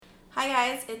Hi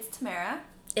guys, it's Tamara.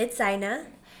 It's Zaina.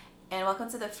 And welcome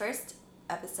to the first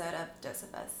episode of Dose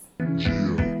of Us.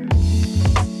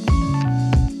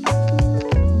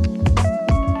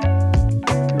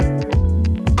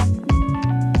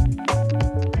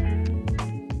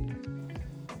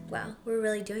 Wow, we're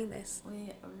really doing this.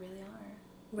 We really are.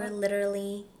 We're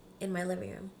literally in my living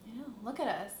room. I know. Look at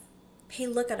us. Hey,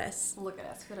 look at us. Look at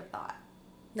us. Who would have thought?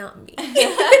 Not me.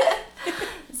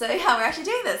 So yeah, we're actually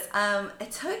doing this. It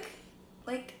took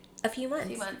like a few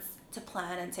months to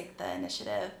plan and take the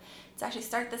initiative to actually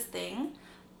start this thing.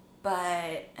 But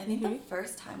I think the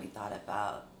first time we thought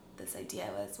about this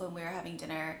idea was when we were having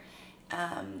dinner,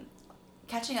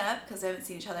 catching up because we haven't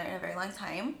seen each other in a very long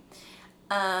time.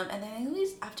 And then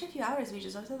after a few hours, we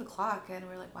just looked at the clock and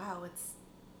we're like, wow, it's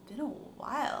been a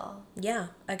while. Yeah,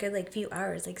 a good few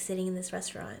hours sitting in this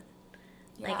restaurant.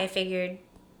 Yeah. I figured,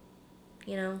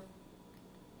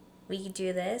 we could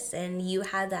do this, and you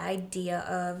had the idea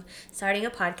of starting a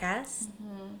podcast.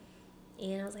 Mm-hmm.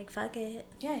 And I was like, fuck it.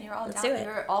 Yeah, you're all Let's down. do it.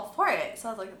 You're all for it. So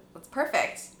I was like, that's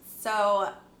perfect.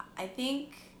 So I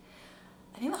think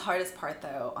the hardest part,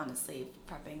 though, honestly,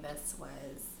 prepping this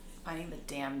was finding the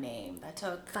damn name.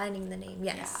 Finding the name,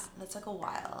 yes. Yeah, that took a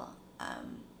while.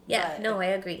 I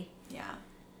agree. Yeah.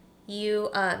 You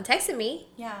texted me.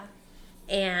 Yeah.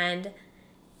 And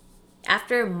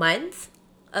after a month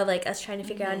of us trying to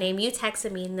figure out a name, you texted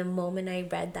me, and the moment I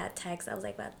read that text, I was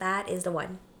like, well, that is the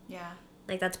one. Yeah.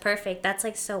 That's perfect.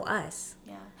 That's so us.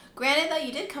 Yeah. Granted, though,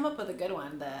 you did come up with a good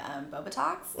one, the Boba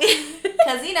Talks.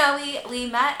 Because, we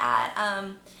met at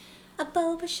a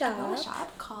boba shop. A boba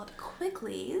shop called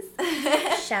Quickly's.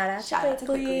 Shout out to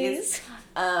Quickly's.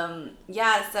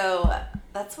 Yeah, so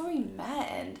that's where we met.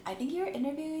 And I think you were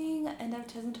interviewing end of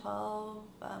 2012,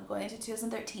 going into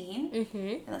 2013. Mm-hmm.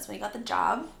 And that's when you got the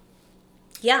job.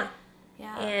 Yeah.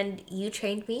 Yeah. And you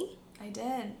trained me. I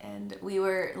did, and we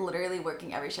were literally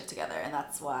working every shift together, and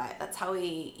that's how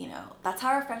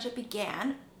our friendship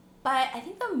began. But I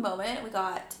think the moment we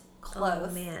got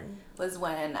close was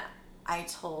when I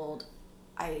told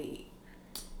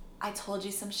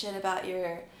you some shit about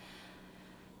your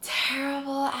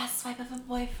terrible ass wipe of a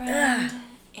boyfriend. Ugh.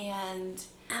 And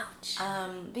ouch.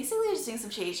 Basically just doing some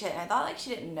shady shit, and I thought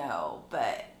she didn't know,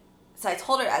 but so I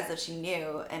told her as if she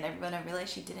knew, and when I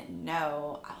realized she didn't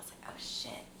know, I was like, oh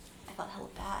shit. I felt hella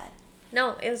bad.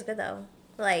 No, it was good though.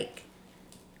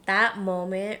 That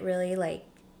moment really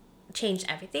changed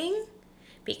everything,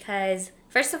 because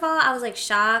first of all, I was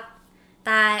shocked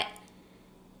that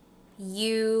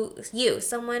you,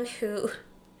 someone who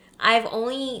I've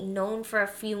only known for a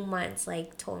few months,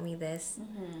 told me this.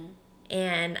 Mm-hmm.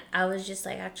 And I was just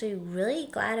actually really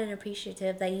glad and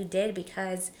appreciative that you did,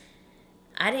 because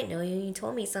I didn't know you. You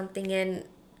told me something, and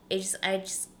I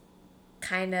just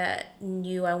kind of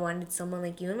knew I wanted someone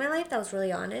like you in my life that was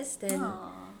really honest, and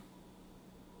Aww.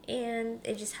 And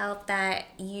it just helped that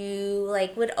you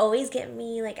would always get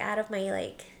me out of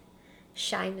my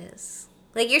shyness.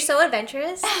 You're so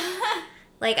adventurous.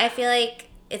 I feel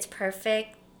it's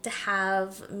perfect to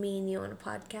have me and you on a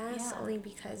podcast, only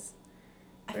because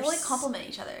I feel compliment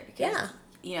each other, because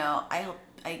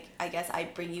I guess I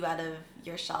bring you out of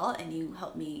your shell and you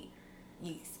help me,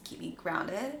 you keep me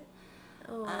grounded.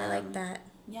 Oh, I like that.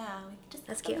 Yeah, we just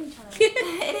that's cute. Each other.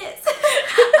 It is.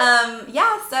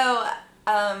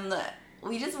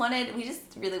 We just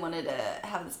really wanted to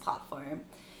have this platform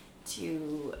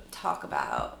to talk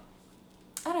about,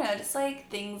 I don't know, just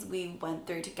things we went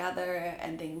through together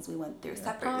and things we went through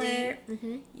separately.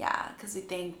 Mm-hmm. Yeah, because we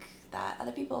think that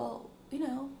other people,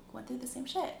 went through the same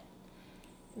shit.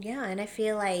 Yeah, and I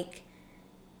feel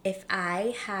if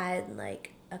I had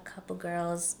a couple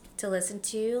girls to listen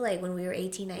to when we were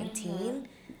 18, 19. Mm-hmm.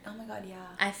 Oh my god, yeah.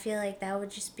 I feel that would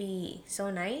just be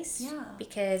so nice. Yeah.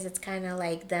 Because it's kind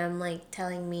of them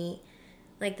telling me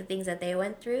the things that they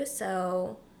went through,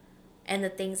 and the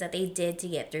things that they did to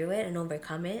get through it and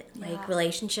overcome it,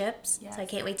 relationships. Yes. So I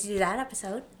can't wait to do that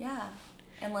episode. Yeah.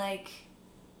 And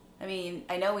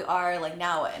I know we are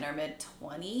now in our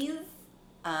mid-20s.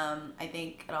 I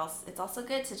think it's also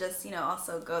good to just,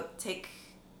 also go take,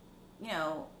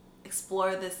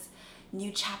 explore this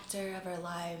new chapter of our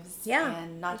lives. Yeah,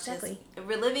 and not exactly. just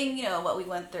reliving, what we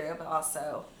went through, but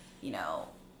also, kind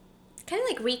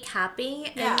of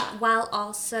recapping, and while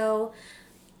also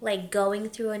going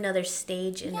through another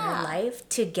stage in our life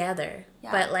together.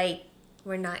 Yeah. But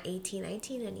we're not 18,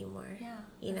 19 anymore. Yeah.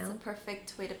 That's a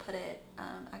perfect way to put it,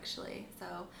 actually.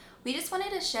 So we just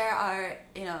wanted to share our,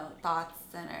 thoughts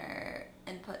and our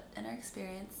input and our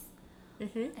experience.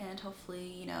 Mm-hmm. And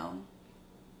hopefully,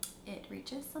 it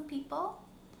reaches some people.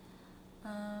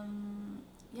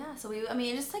 Yeah, so I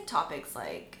mean, just like topics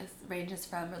like it ranges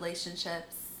from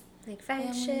relationships, like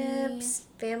friendships,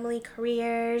 family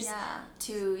careers.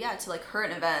 to like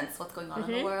current events, what's going on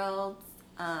in the world.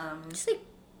 Just like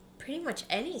pretty much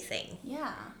anything.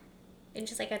 Yeah. And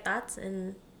just like our thoughts,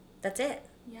 and that's it.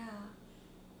 Yeah.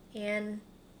 And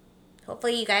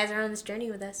hopefully you guys are on this journey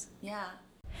with us. Yeah.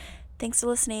 Thanks for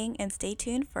listening, and stay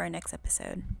tuned for our next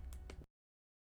episode.